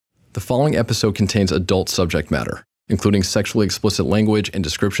The following episode contains adult subject matter, including sexually explicit language and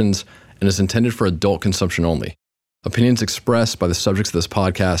descriptions, and is intended for adult consumption only. Opinions expressed by the subjects of this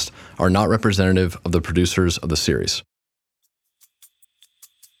podcast are not representative of the producers of the series.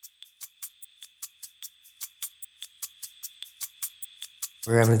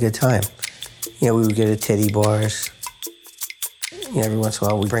 We were having a good time. We would go to titty bars. Every once in a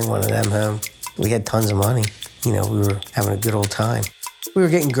while we'd bring one of them home. We had tons of money. We were having a good old time. We were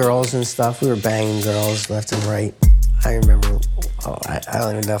getting girls and stuff. We were banging girls left and right. I remember, I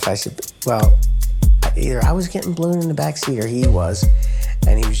don't even know if I should, either I was getting blown in the backseat or he was,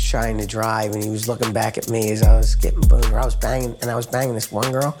 and he was trying to drive and he was looking back at me as I was getting blown, or I was banging this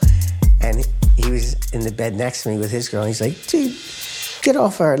one girl, and he was in the bed next to me with his girl, and he's like, dude, get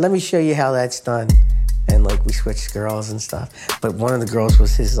off her, let me show you how that's done. And we switched girls and stuff. But one of the girls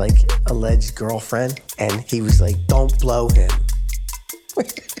was his alleged girlfriend, and he was like, don't blow him.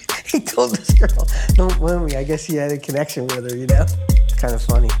 He told this girl, don't blow me. I guess he had a connection with her, It's kind of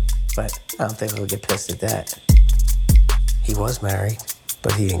funny, but I don't think I would get pissed at that. He was married,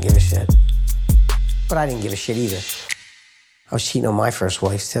 but he didn't give a shit. But I didn't give a shit either. I was cheating on my first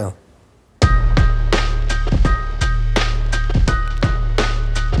wife, too.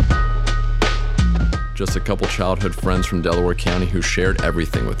 Just a couple childhood friends from Delaware County who shared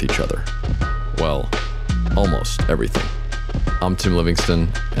everything with each other. Well, almost everything. I'm Tim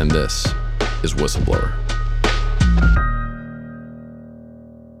Livingston, and this is Whistleblower.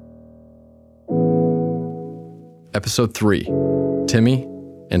 Episode 3, Timmy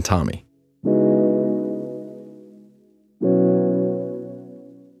and Tommy.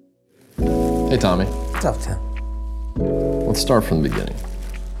 Hey, Tommy. What's up, Tim? Let's start from the beginning.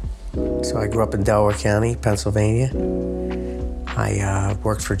 So I grew up in Delaware County, Pennsylvania. I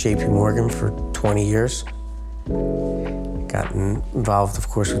worked for J.P. Morgan for 20 years. Got involved, of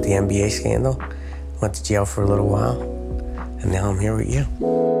course, with the NBA scandal. Went to jail for a little while. And now I'm here with you.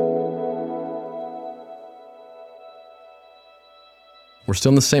 We're still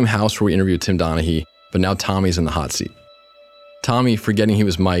in the same house where we interviewed Tim Donaghy, but now Tommy's in the hot seat. Tommy, forgetting he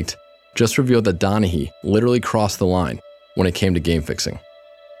was mic'd, just revealed that Donaghy literally crossed the line when it came to game fixing.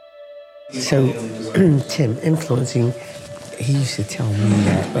 So, Tim, influencing, he used to tell me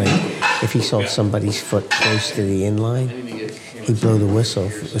that, if he saw somebody's foot close to the inline, he'd blow the whistle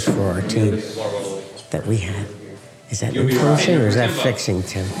if it was for our team that we had. Is that influencing or is that fixing,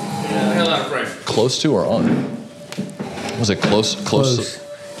 Tim? Close to or on? Was it close? Close.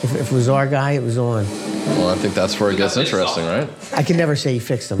 If it was our guy, it was on. Well, I think that's where it gets interesting, right? I can never say he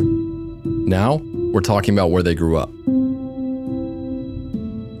fixed them. Now, we're talking about where they grew up.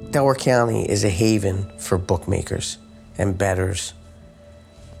 Delaware County is a haven for bookmakers and bettors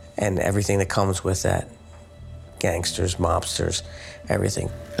and everything that comes with that. Gangsters, mobsters, everything.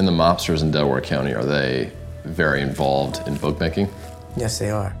 And the mobsters in Delaware County, are they very involved in bookmaking? Yes, they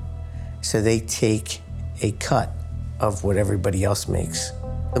are. So they take a cut of what everybody else makes.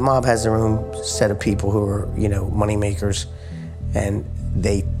 The mob has their own set of people who are, money makers, and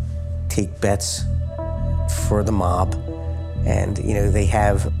they take bets for the mob, and, they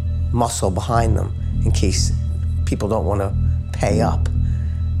have muscle behind them in case people don't want to pay up.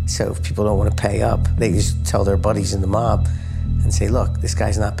 So if people don't want to pay up, they just tell their buddies in the mob and say, look, this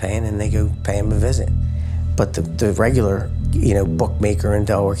guy's not paying, and they go pay him a visit. But the regular, bookmaker in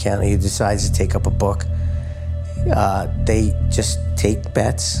Delaware County who decides to take up a book, they just take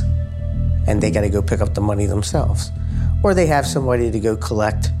bets, and they got to go pick up the money themselves. Or they have somebody to go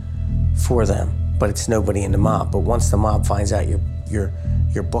collect for them, but it's nobody in the mob. But once the mob finds out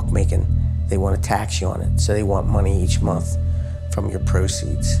you're bookmaking, they want to tax you on it. So they want money each month from your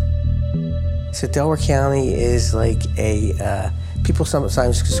proceeds. So Delaware County is like people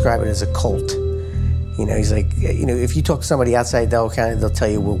sometimes describe it as a cult. He's like, if you talk to somebody outside Delaware County, they'll tell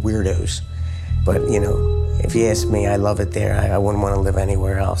you we're weirdos. But, if you ask me, I love it there. I wouldn't want to live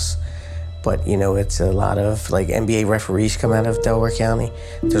anywhere else. But, it's a lot of, NBA referees come out of Delaware County.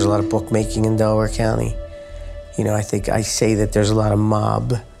 There's a lot of bookmaking in Delaware County. I think I say that there's a lot of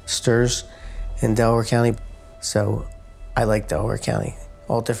mobsters in Delaware County. So I like Delaware County.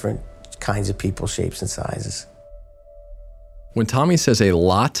 All different kinds of people, shapes, and sizes. When Tommy says a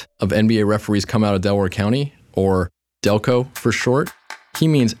lot of NBA referees come out of Delaware County, or Delco for short, he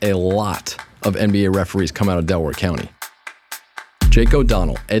means a lot of NBA referees come out of Delaware County. Jake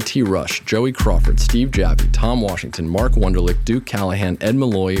O'Donnell, Ed T. Rush, Joey Crawford, Steve Jaffee, Tom Washington, Mark Wunderlich, Duke Callahan, Ed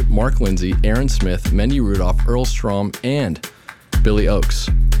Malloy, Mark Lindsay, Aaron Smith, Mendy Rudolph, Earl Strom, and Billy Oakes.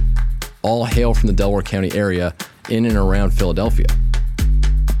 All hail from the Delaware County area in and around Philadelphia.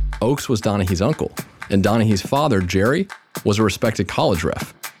 Oakes was Donaghy's uncle, and Donaghy's father, Jerry, was a respected college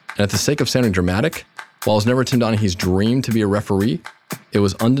ref. And at the sake of sounding dramatic, while it was never Tim Donaghy's dream to be a referee, it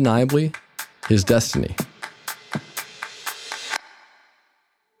was undeniably his destiny.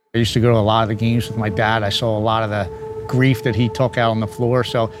 I used to go to a lot of the games with my dad. I saw a lot of the grief that he took out on the floor,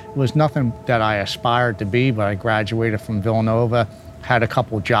 so it was nothing that I aspired to be, but I graduated from Villanova, had a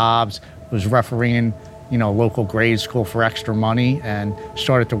couple jobs, was refereeing, local grade school for extra money, and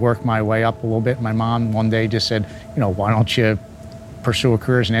started to work my way up a little bit. My mom one day just said, why don't you pursue a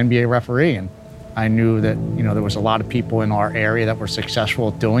career as an NBA referee? And I knew that, there was a lot of people in our area that were successful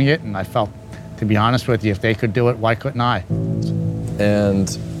at doing it, and I felt, to be honest with you, if they could do it, why couldn't I?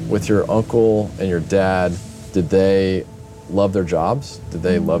 And with your uncle and your dad, did they love their jobs? Did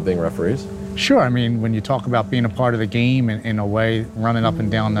they love being referees? Sure. I mean, when you talk about being a part of the game in a way, running up and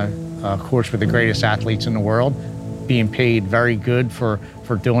down the course with the greatest athletes in the world, being paid very good for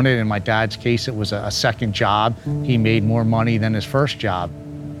doing it. In my dad's case, it was a second job. He made more money than his first job.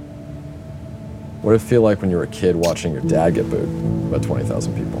 What did it feel like when you were a kid watching your dad get booed by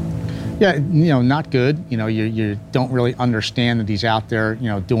 20,000 people? Yeah, not good. You don't really understand that he's out there,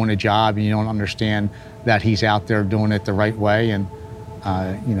 doing a job, and you don't understand that he's out there doing it the right way. And,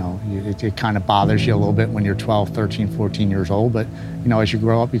 it kind of bothers you a little bit when you're 12, 13, 14 years old. But, as you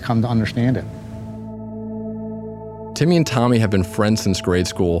grow up, you come to understand it. Timmy and Tommy have been friends since grade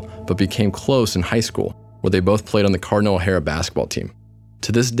school, but became close in high school, where they both played on the Cardinal O'Hara basketball team.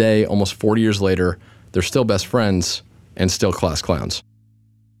 To this day, almost 40 years later, they're still best friends and still class clowns.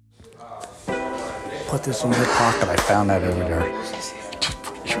 Put this in your pocket. I found that over there. Just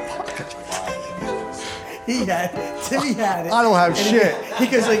put it in your pocket. Timmy had it. I don't have shit. He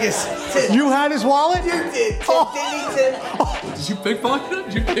goes like this. You had his wallet? You did. Did you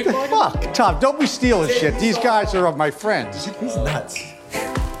pickpocket it? Fuck, Tom, don't be stealing shit. These guys are my friends. He's nuts.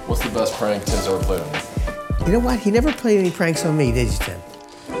 What's the best prank Tim's ever played on? You know what? He never played any pranks on me, did you, Tim?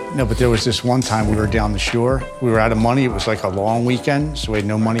 No, but there was this one time we were down the shore. We were out of money. It was like a long weekend, so we had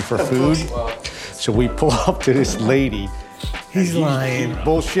no money for food. So we pull up to this lady. He's lying.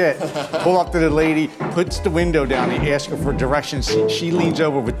 Bullshit. Pull up to the lady, puts the window down. He asks her for directions. She leans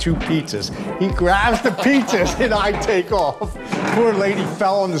over with 2 pizzas. He grabs the pizzas and I take off. Poor lady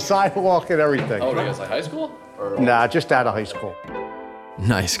fell on the sidewalk and everything. Oh, you guys like high school? Nah, just out of high school.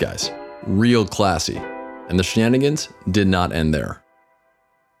 Nice, guys. Real classy. And the shenanigans did not end there.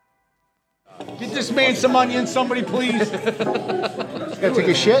 Get this man some onions, somebody, please. Gotta take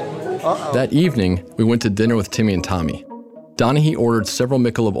a shit? Uh-oh. That evening, we went to dinner with Timmy and Tommy. Donaghy ordered several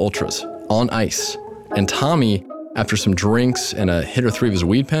Michelob Ultras on ice, and Tommy, after some drinks and a hit or 3 of his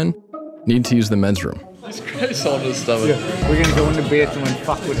weed pen, needed to use the men's room. This guy's on his stomach. Yeah, we're gonna go in the bathroom and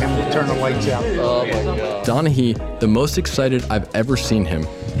fuck with him. We'll turn the lights out. Oh my God. Donaghy, the most excited I've ever seen him,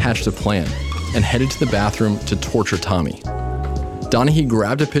 hatched a plan and headed to the bathroom to torture Tommy. Donaghy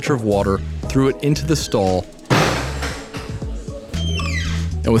grabbed a pitcher of water, threw it into the stall,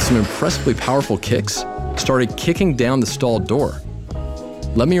 and with some impressively powerful kicks, started kicking down the stall door.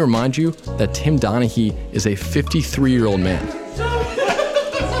 Let me remind you that Tim Donaghy is a 53-year-old man.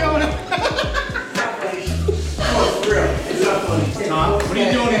 Tom, what are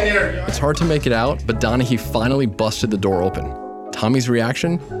you doing in there? It's hard to make it out, but Donaghy finally busted the door open. Tommy's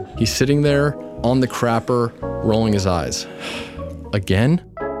reaction? He's sitting there on the crapper, rolling his eyes. Again?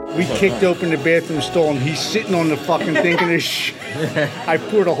 We kicked open the bathroom stall and he's sitting on the fucking thinking this shit. I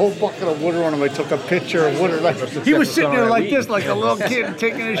poured a whole bucket of water on him. I took a picture of water. He was sitting there like this, like a little kid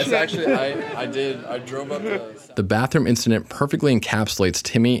taking his shit. Actually, I drove up to... The bathroom incident perfectly encapsulates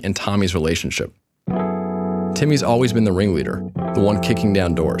Timmy and Tommy's relationship. Timmy's always been the ringleader, the one kicking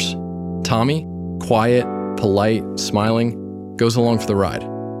down doors. Tommy, quiet, polite, smiling, goes along for the ride,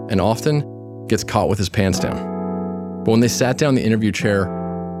 and often gets caught with his pants down. But when they sat down in the interview chair,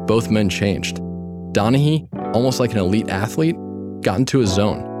 both men changed. Donaghy, almost like an elite athlete, got into his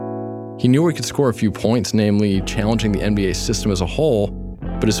zone. He knew he could score a few points, namely challenging the NBA system as a whole,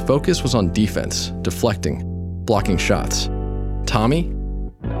 but his focus was on defense, deflecting, blocking shots. Tommy,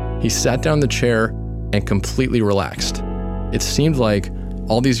 he sat down in the chair and completely relaxed. It seemed like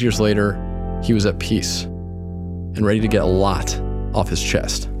all these years later, he was at peace and ready to get a lot off his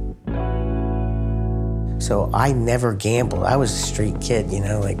chest. So I never gambled. I was a street kid,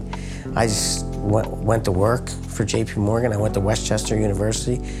 I just went to work for JP Morgan. I went to Westchester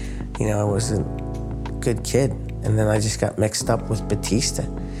University. I was a good kid. And then I just got mixed up with Batista.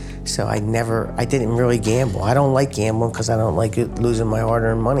 So I didn't really gamble. I don't like gambling because I don't like losing my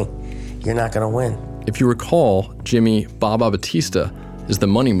hard-earned money. You're not gonna win. If you recall, Jimmy Baba Batista is the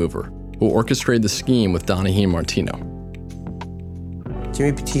money mover who orchestrated the scheme with Donaghy and Martino.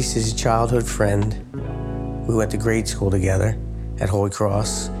 Jimmy Batista is a childhood friend. We went to grade school together at Holy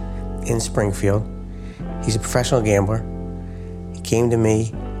Cross. in Springfield. He's a professional gambler. He came to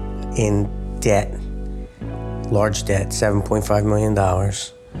me in debt, large debt, $7.5 million,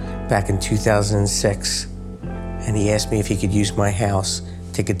 back in 2006. And he asked me if he could use my house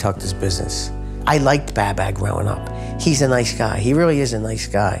to conduct his business. I liked Baba growing up. He's a nice guy. He really is a nice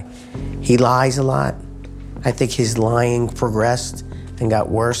guy. He lies a lot. I think his lying progressed and got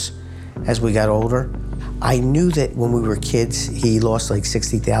worse as we got older. I knew that when we were kids, he lost like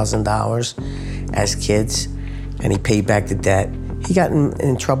 $60,000 as kids, and he paid back the debt. He got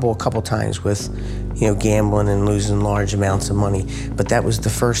in trouble a couple times with, gambling and losing large amounts of money. But that was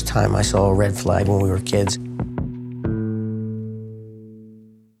the first time I saw a red flag when we were kids.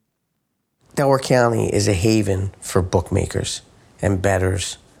 Delaware County is a haven for bookmakers and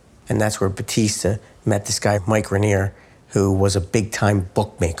bettors, and that's where Batista met this guy, Mike Rainier, who was a big-time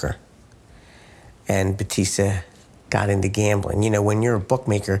bookmaker. And Batista got into gambling. When you're a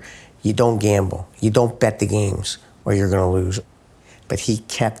bookmaker, you don't gamble. You don't bet the games or you're going to lose. But he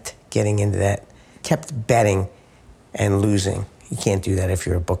kept getting into that, kept betting and losing. You can't do that if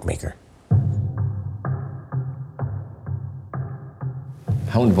you're a bookmaker.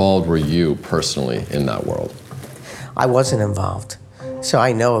 How involved were you personally in that world? I wasn't involved. So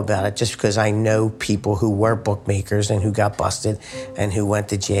I know about it just because I know people who were bookmakers and who got busted and who went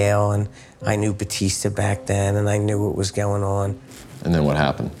to jail, and I knew Batista back then and I knew what was going on. And then what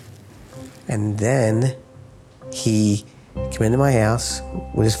happened? And then he came into my house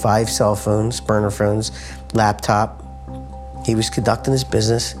with his 5 cell phones, burner phones, laptop. He was conducting his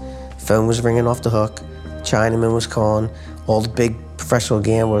business. Phone was ringing off the hook. Chinaman was calling. All the big professional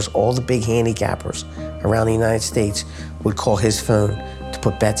gamblers, all the big handicappers around the United States would call his phone to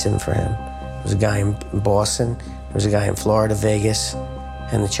put bets in for him. There was a guy in Boston, there was a guy in Florida, Vegas,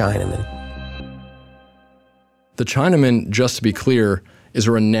 and the Chinaman. The Chinaman, just to be clear, is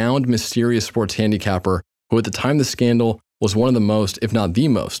a renowned mysterious sports handicapper who at the time of the scandal was one of the most, if not the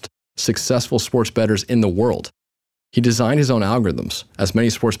most, successful sports bettors in the world. He designed his own algorithms, as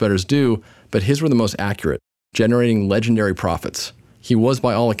many sports bettors do, but his were the most accurate, generating legendary profits. He was,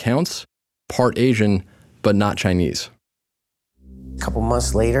 by all accounts, part Asian, but not Chinese. A couple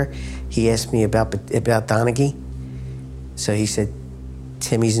months later, he asked me about Donaghy. So he said,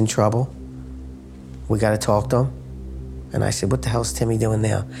 Timmy's in trouble. We got to talk to him. And I said, what the hell's Timmy doing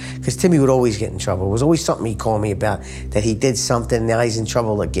now? Because Timmy would always get in trouble. It was always something he'd call me about, that he did something, now he's in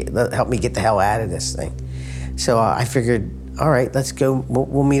trouble, help me get the hell out of this thing. So I figured, all right, let's go,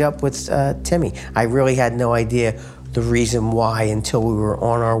 we'll meet up with Timmy. I really had no idea the reason why until we were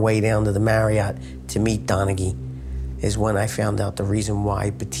on our way down to the Marriott to meet Donaghy, is when I found out the reason why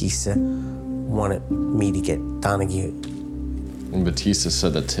Batista wanted me to get Donaghy. And Batista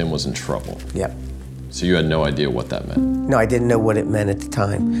said that Tim was in trouble. Yep. So you had no idea what that meant? No, I didn't know what it meant at the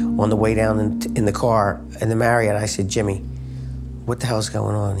time. On the way down in the car, in the Marriott, I said, Jimmy, what the hell's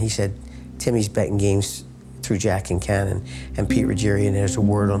going on? He said, Timmy's betting games through Jack and Cannon and Pete Ruggieri, and there's a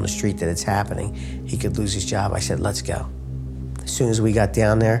word on the street that it's happening. He could lose his job. I said, let's go. As soon as we got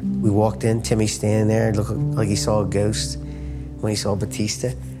down there, we walked in, Timmy standing there, it looked like he saw a ghost. When he saw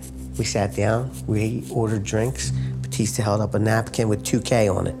Batista, we sat down, we ordered drinks. Batista held up a napkin with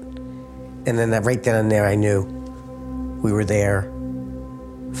 2K on it. And then right then and there, I knew we were there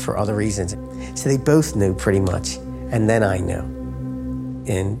for other reasons. So they both knew pretty much, and then I knew.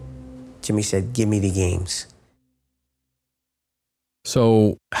 And Jimmy said, give me the games.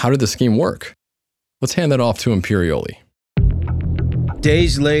 So how did the scheme work? Let's hand that off to Imperioli.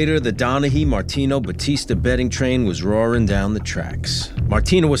 Days later, the Donaghy-Martino-Batista betting train was roaring down the tracks.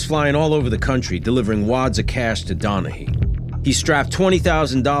 Martino was flying all over the country, delivering wads of cash to Donaghy. He strapped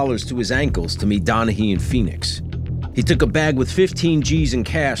 $20,000 to his ankles to meet Donaghy in Phoenix. He took a bag with 15 G's in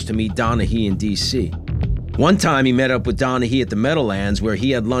cash to meet Donaghy in D.C. One time he met up with Donaghy at the Meadowlands, where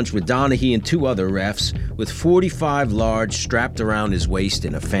he had lunch with Donaghy and 2 other refs with 45 large strapped around his waist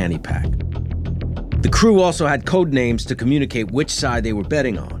in a fanny pack. The crew also had code names to communicate which side they were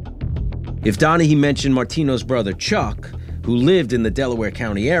betting on. If Donaghy mentioned Martino's brother Chuck, who lived in the Delaware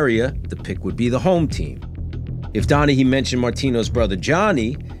County area, the pick would be the home team. If Donaghy mentioned Martino's brother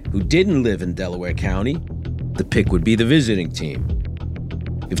Johnny, who didn't live in Delaware County, the pick would be the visiting team.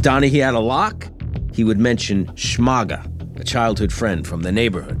 If Donaghy had a lock, he would mention Schmaga, a childhood friend from the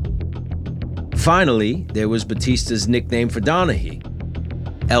neighborhood. Finally, there was Batista's nickname for Donaghy,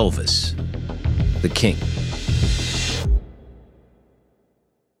 Elvis, the King.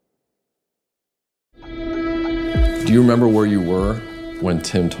 Do you remember where you were when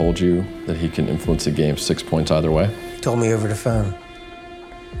Tim told you that he can influence the game 6 points either way? He told me over the phone.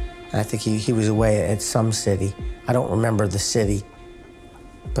 I think he was away at some city. I don't remember the city.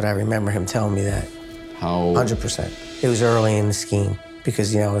 But I remember him telling me that. How? 100%. It was early in the scheme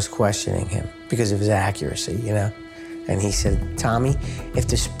because, I was questioning him because of his accuracy, And he said, Tommy, if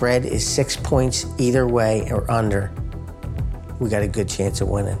the spread is 6 points either way or under, we got a good chance of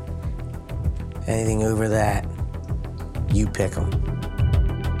winning. Anything over that, you pick them.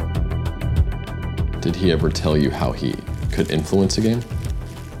 Did he ever tell you how he could influence a game?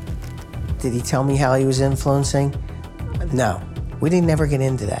 Did he tell me how he was influencing? No, we didn't ever get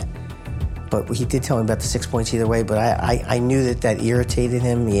into that. But he did tell me about the 6 points either way, but I knew that irritated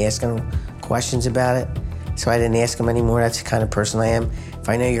him. He asked him questions about it, so I didn't ask him anymore. That's the kind of person I am. If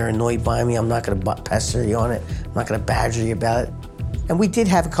I know you're annoyed by me, I'm not gonna pester you on it. I'm not gonna badger you about it. And we did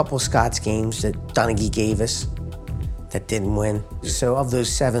have a couple of Scott's games that Donaghy gave us that didn't win. So of those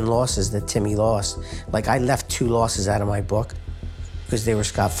 7 losses that Timmy lost, I left 2 losses out of my book because they were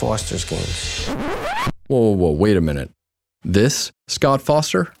Scott Foster's games. Whoa, wait a minute. This Scott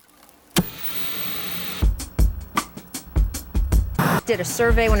Foster? Did a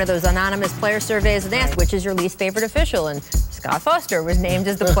survey, one of those anonymous player surveys, and asked which is your least favorite official, and Scott Foster was named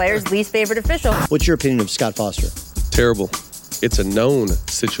as the player's least favorite official. What's your opinion of Scott Foster? Terrible. It's a known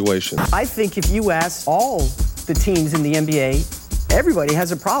situation. I think if you ask all the teams in the NBA, everybody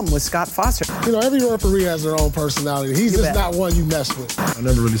has a problem with Scott Foster. Every referee has their own personality. He's just not one you mess with. I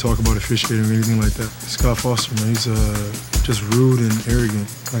never really talk about officiating or anything like that. Scott Foster, man, he's just rude and arrogant.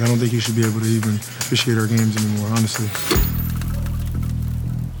 I don't think he should be able to even officiate our games anymore, honestly.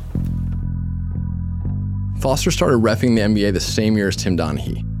 Foster started reffing the NBA the same year as Tim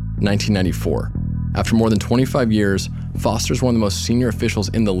Donaghy, 1994. After more than 25 years, Foster is one of the most senior officials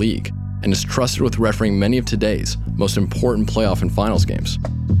in the league and is trusted with refereeing many of today's most important playoff and finals games.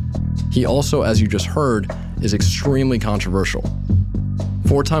 He also, as you just heard, is extremely controversial.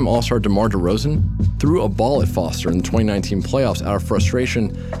 4-time All-Star DeMar DeRozan threw a ball at Foster in the 2019 playoffs out of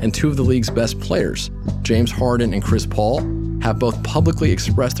frustration, and 2 of the league's best players, James Harden and Chris Paul, have both publicly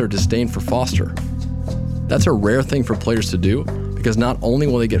expressed their disdain for Foster. That's a rare thing for players to do because not only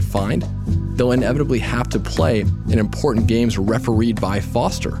will they get fined, they'll inevitably have to play in important games refereed by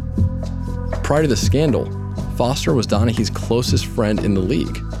Foster. Prior to the scandal, Foster was Donaghy's closest friend in the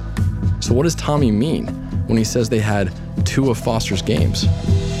league. So what does Tommy mean when he says they had 2 of Foster's games?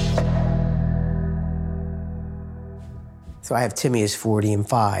 So I have Timmy as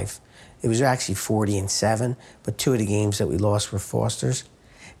 40-5. It was actually 40-7, but 2 of the games that we lost were Foster's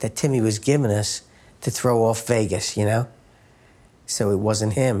that Timmy was giving us to throw off Vegas, So it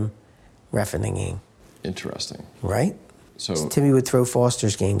wasn't him reffing the game. Interesting. Right? So Timmy would throw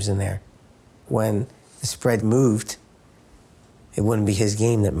Foster's games in there. When the spread moved, it wouldn't be his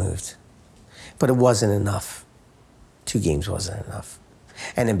game that moved. But it wasn't enough. 2 games wasn't enough.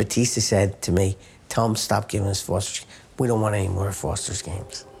 And then Batista said to me, tell him stop giving us Foster's. We don't want any more of Foster's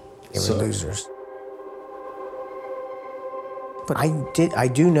games. They were losers. But I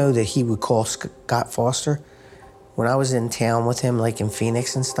do know that he would call Scott Foster. When I was in town with him, in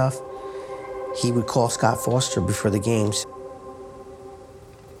Phoenix and stuff, he would call Scott Foster before the games.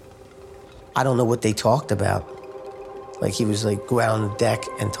 I don't know what they talked about. He was go out on the deck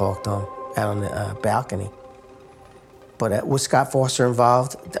and talk to him out on the balcony. But was Scott Foster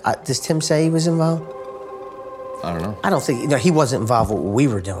involved? Does Tim say he was involved? I don't know. I don't think, he wasn't involved with what we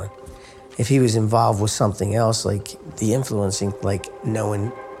were doing. If he was involved with something else, the influencing,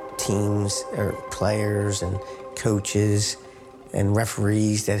 knowing teams or players and coaches and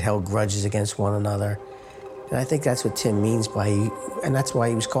referees that held grudges against one another. And I think that's what Tim means by, and that's why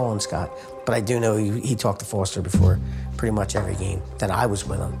he was calling Scott. But I do know he talked to Foster before pretty much every game that I was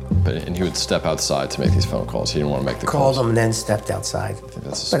with him. And he would step outside to make these phone calls. He didn't want to make the calls. Called him and then stepped outside. I think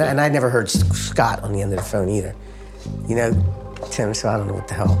that's and I never heard Scott on the end of the phone either. Tim, so I don't know what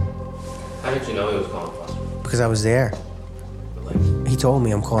the hell. How did you know he was calling Foster? Because I was there. He told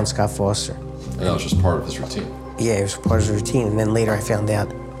me I'm calling Scott Foster. And that was just part of his routine. Yeah, it was part of his routine. And then later I found out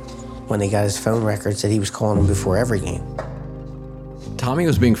when they got his phone records that he was calling him before every game. Tommy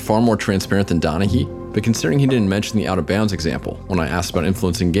was being far more transparent than Donaghy, but considering he didn't mention the out-of-bounds example when I asked about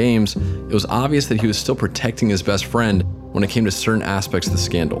influencing games, it was obvious that he was still protecting his best friend when it came to certain aspects of the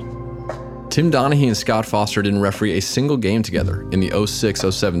scandal. Tim Donaghy and Scott Foster didn't referee a single game together in the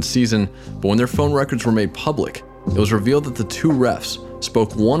 06-07 season, but when their phone records were made public, it was revealed that the 2 refs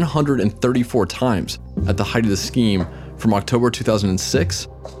spoke 134 times at the height of the scheme from October 2006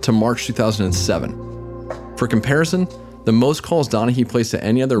 to March 2007. For comparison, the most calls Donaghy placed to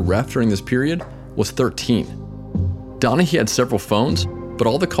any other ref during this period was 13. Donaghy had several phones, but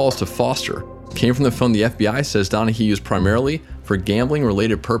all the calls to Foster came from the phone the FBI says Donaghy used primarily for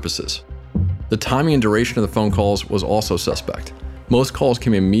gambling-related purposes. The timing and duration of the phone calls was also suspect. Most calls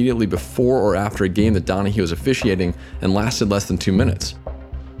came immediately before or after a game that Donaghy was officiating and lasted less than 2 minutes.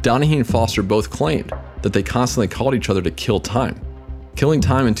 Donaghy and Foster both claimed that they constantly called each other to kill time. Killing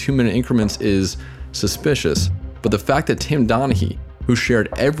time in 2-minute increments is suspicious, but the fact that Tim Donaghy, who shared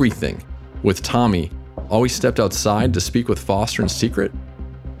everything with Tommy, always stepped outside to speak with Foster in secret,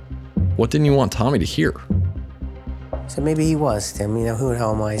 what didn't you want Tommy to hear? So maybe he was, Tim. You know, who the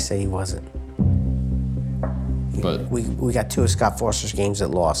hell am I to say he wasn't? But we got 2 of Scott Foster's games that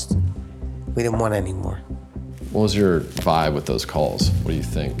lost. We didn't want any more. what was your vibe with those calls? What do you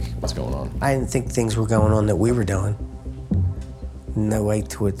think was going on? I didn't think things were going on that we were doing. No way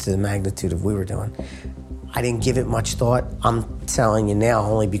to the magnitude of we were doing. I didn't give it much thought. I'm telling you now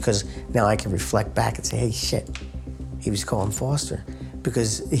only because now I can reflect back and say, hey, shit, he was calling Foster.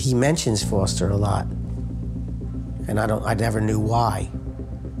 Because he mentions Foster a lot. And I never knew why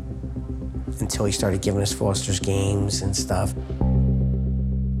until he started giving us Foster's games and stuff.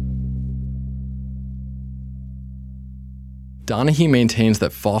 Donaghy maintains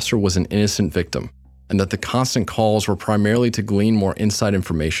that Foster was an innocent victim and that the constant calls were primarily to glean more inside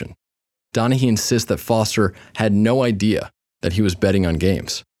information. Donaghy insists that Foster had no idea that he was betting on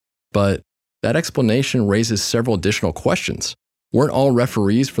games. But that explanation raises several additional questions. Weren't all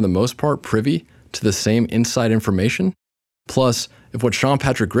referees, for the most part, privy to the same inside information? Plus, if what Sean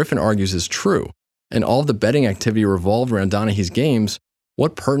Patrick Griffin argues is true, and all of the betting activity revolved around Donaghy's games,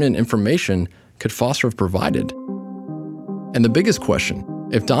 what pertinent information could Foster have provided? And the biggest question,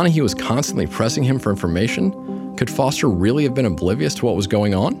 if Donaghy was constantly pressing him for information, could Foster really have been oblivious to what was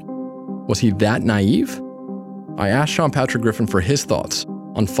going on? Was he that naive? I asked Sean Patrick Griffin for his thoughts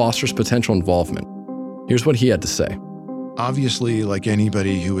on Foster's potential involvement. Here's what he had to say. Obviously, like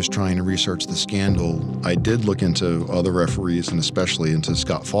anybody who was trying to research the scandal, I did look into other referees and especially into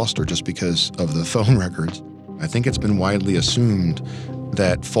Scott Foster just because of the phone records. I think it's been widely assumed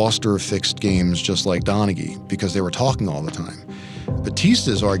that Foster fixed games just like Donaghy because they were talking all the time.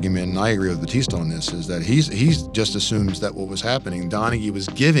 Batista's argument, and I agree with Batista on this, is that he just assumes that what was happening, Donaghy was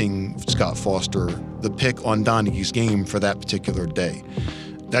giving Scott Foster the pick on Donaghy's game for that particular day.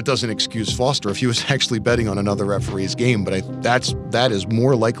 That doesn't excuse Foster if he was actually betting on another referee's game, but that is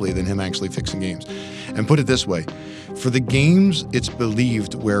more likely than him actually fixing games. And put it this way, for the games it's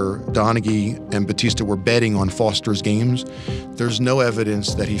believed where Donaghy and Batista were betting on Foster's games, there's no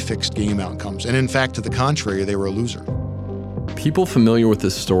evidence that he fixed game outcomes. And in fact, to the contrary, they were a loser. People familiar with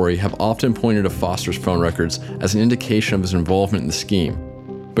this story have often pointed to Foster's phone records as an indication of his involvement in the scheme.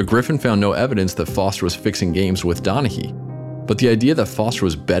 But Griffin found no evidence that Foster was fixing games with Donaghy. But the idea that Foster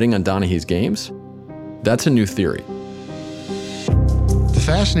was betting on Donaghy's games? That's a new theory. The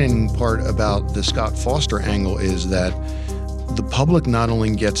fascinating part about the Scott Foster angle is that the public not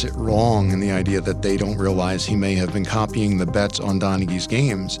only gets it wrong in the idea that they don't realize he may have been copying the bets on Donaghy's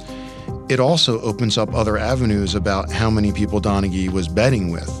games, it also opens up other avenues about how many people Donaghy was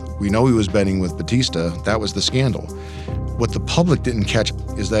betting with. We know he was betting with Batista. That was the scandal. What the public didn't catch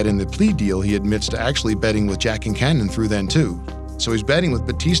is that in the plea deal, he admits to actually betting with Jack Kincannon through then too. So he's betting with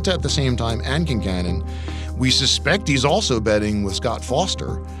Batista at the same time and Kincannon. We suspect he's also betting with Scott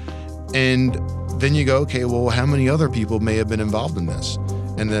Foster. And then you go, okay, well, how many other people may have been involved in this?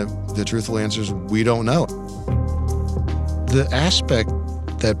 And the truthful answer is we don't know. The aspect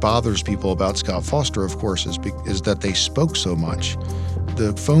that bothers people about Scott Foster, of course, is that they spoke so much.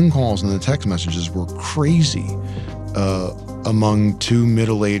 The phone calls and the text messages were crazy among two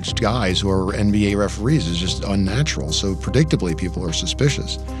middle-aged guys who are NBA referees. Is just unnatural. So predictably, people are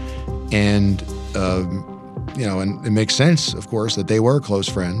suspicious. And, and it makes sense, of course, that they were close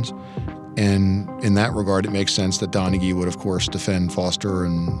friends. And in that regard, it makes sense that Donaghy would, of course, defend Foster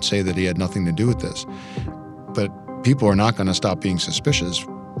and say that he had nothing to do with this. But people are not going to stop being suspicious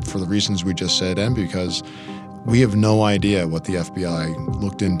for the reasons we just said and because we have no idea what the FBI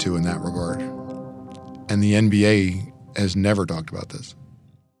looked into in that regard. And the NBA has never talked about this.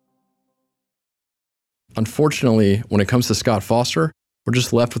 Unfortunately, when it comes to Scott Foster, we're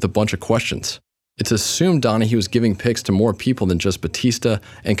just left with a bunch of questions. It's assumed Donaghy was giving picks to more people than just Batista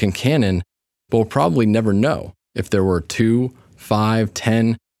and Kincannon, but we'll probably never know if there were 2, 5,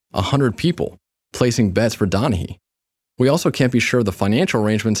 10, 100 people placing bets for Donaghy. We also can't be sure of the financial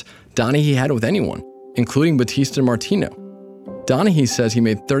arrangements Donaghy had with anyone, including Batista and Martino. Donaghy says he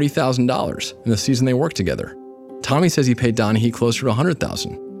made $30,000 in the season they worked together. Tommy says he paid Donaghy closer to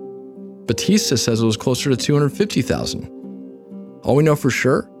 $100,000. Batista says it was closer to $250,000. All we know for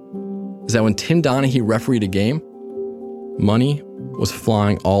sure is that when Tim Donaghy refereed a game, money was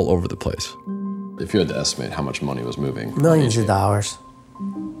flying all over the place. If you had to estimate how much money was moving. Millions of dollars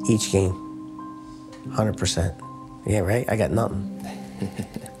each game, 100%. Yeah, right? I got nothing.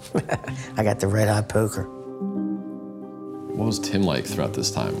 I got the red hot poker. What was Tim like throughout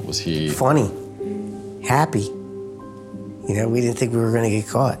this time? Was he... Funny, happy. You know, we didn't think we were going to get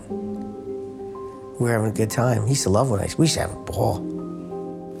caught. We were having a good time. He used to love we used to have a ball.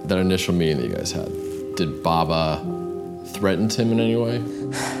 That initial meeting that you guys had, did Baba threaten Tim in any way?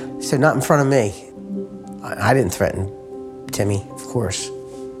 So not in front of me. I didn't threaten Timmy, of course.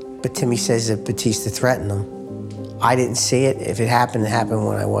 But Timmy says that Batista threatened him. I didn't see it. If it happened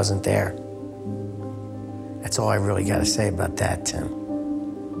when I wasn't there. That's all I really got to say about that, Tim.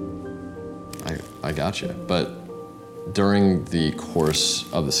 I got you. But during the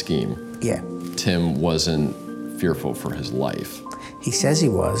course of the scheme, yeah, Tim wasn't fearful for his life. He says he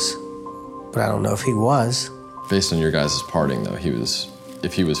was, but I don't know if he was. Based on your guys' parting, though,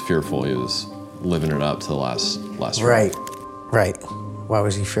 if he was fearful, he was living it up to the last Right, right. Why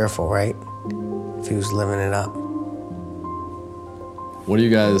was he fearful, right? If he was living it up. What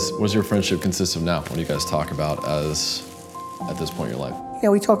does your friendship consist of now? What do you guys talk about at this point in your life? Yeah,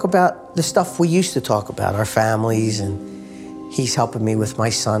 we talk about the stuff we used to talk about, our families, and he's helping me with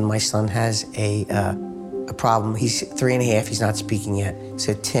my son. My son has a problem. He's 3.5, he's not speaking yet.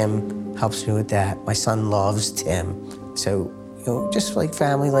 So Tim helps me with that. My son loves Tim. So, you know, just like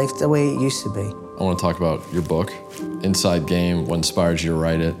family life, the way it used to be. I want to talk about your book, Inside Game, what inspired you to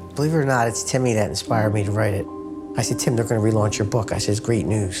write it. Believe it or not, it's Timmy that inspired me to write it. I said, Tim, they're going to relaunch your book. I said, it's great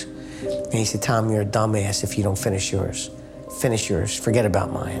news. And he said, Tom, you're a dumbass if you don't finish yours. Finish yours, forget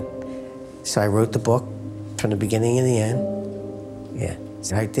about mine. So I wrote the book from the beginning and the end. Yeah,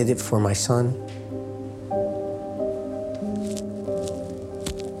 so I did it for my son.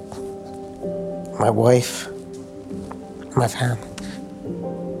 My wife, my family.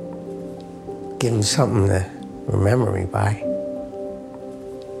 Give him something to remember me by.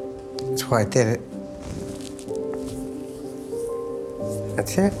 That's why I did it.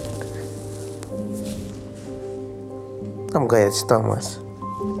 That's it. I'm glad it's done with.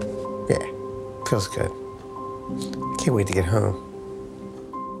 Yeah, feels good. Can't wait to get home.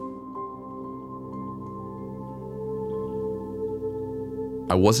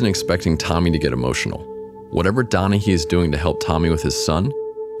 I wasn't expecting Tommy to get emotional. Whatever Donahue is doing to help Tommy with his son,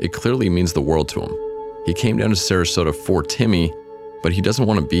 it clearly means the world to him. He came down to Sarasota for Timmy, but he doesn't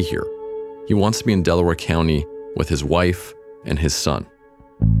want to be here. He wants to be in Delaware County with his wife and his son.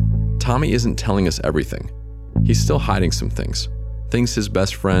 Tommy isn't telling us everything. He's still hiding some things his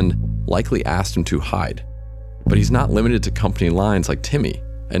best friend likely asked him to hide. But he's not limited to company lines like Timmy.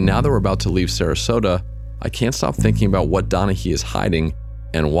 And now that we're about to leave Sarasota, I can't stop thinking about what Donahue is hiding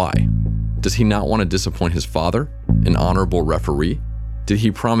and why. Does he not want to disappoint his father, an honorable referee? Did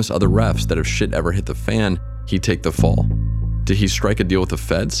he promise other refs that if shit ever hit the fan, he'd take the fall? Did he strike a deal with the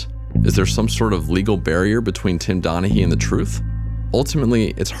feds? Is there some sort of legal barrier between Tim Donahue and the truth?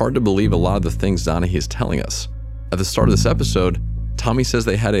 Ultimately, it's hard to believe a lot of the things Donahue is telling us. At the start of this episode, Tommy says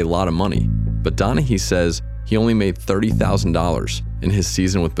they had a lot of money, but Donahue says he only made $30,000 in his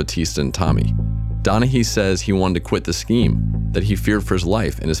season with Batista and Tommy. Donahue says he wanted to quit the scheme, that he feared for his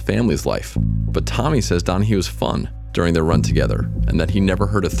life and his family's life. But Tommy says Donahue was fun during their run together and that he never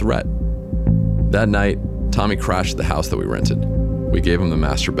heard a threat. That night, Tommy crashed at the house that we rented. We gave him the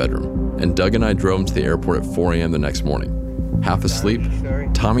master bedroom, and Doug and I drove him to the airport at 4 a.m. the next morning. Half asleep,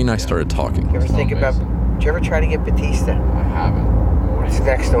 Tommy and I started talking. You ever think about, did you ever try to get Batista? I haven't. It's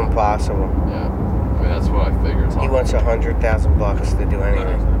next to impossible. Yeah, I mean, that's what I figured. He wants $100,000 to do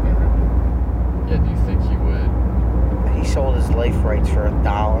anything. Yeah, do you think he would? He sold his life rights for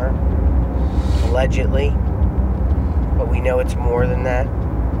 $1, allegedly. But we know it's more than that.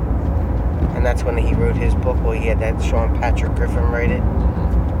 And that's when he wrote his book. Well, he had that Sean Patrick Griffin write it.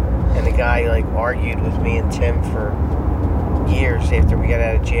 And the guy argued with me and Tim for years after we got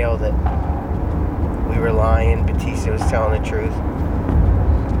out of jail that we were lying, Batista was telling the truth.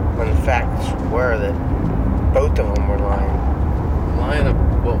 When the facts were that both of them were lying. Lying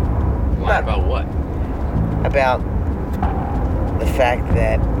about what? About the fact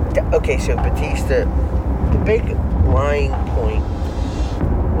that, okay, so Batista, the big lying point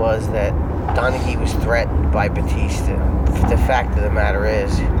was that Donahue was threatened by Batista. The fact of the matter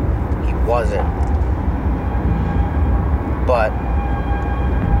is, he wasn't. But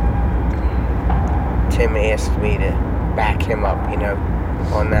Tim asked me to back him up,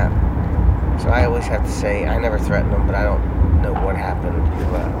 on that. So I always have to say, I never threatened him, but I don't know what happened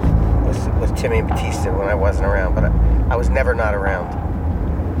with Timmy and Batista when I wasn't around. But I was never not around.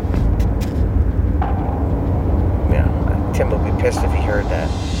 Yeah, Tim would be pissed if he heard that.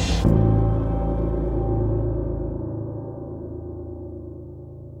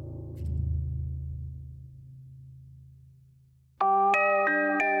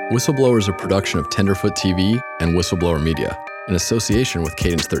 Whistleblower is a production of Tenderfoot TV and Whistleblower Media in association with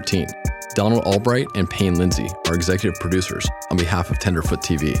Cadence 13. Donald Albright and Payne Lindsay are executive producers on behalf of Tenderfoot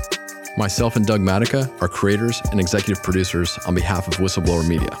TV. Myself and Doug Matica are creators and executive producers on behalf of Whistleblower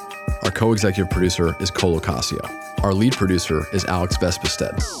Media. Our co-executive producer is Cole Ocasio. Our lead producer is Alex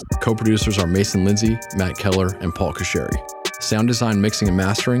Vespestead. Co-producers are Mason Lindsay, Matt Keller, and Paul Kasheri. Sound design, mixing, and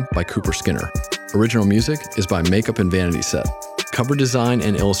mastering by Cooper Skinner. Original music is by Makeup and Vanity Set. Cover design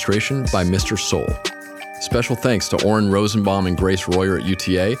and illustration by Mr. Soul. Special thanks to Oren Rosenbaum and Grace Royer at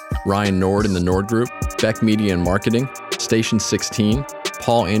UTA, Ryan Nord in the Nord Group, Beck Media and Marketing, Station 16,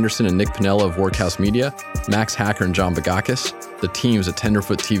 Paul Anderson and Nick Pinella of Workhouse Media, Max Hacker and John Bagakis, the teams at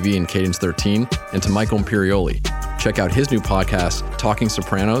Tenderfoot TV and Cadence 13, and to Michael Imperioli. Check out his new podcast, Talking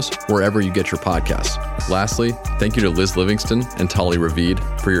Sopranos, wherever you get your podcasts. Lastly, thank you to Liz Livingston and Tali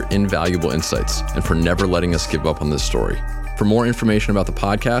Ravid for your invaluable insights and for never letting us give up on this story. For more information about the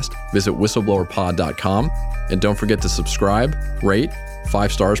podcast, visit whistleblowerpod.com, and don't forget to subscribe, rate,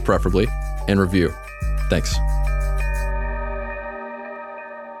 5 stars preferably, and review. Thanks.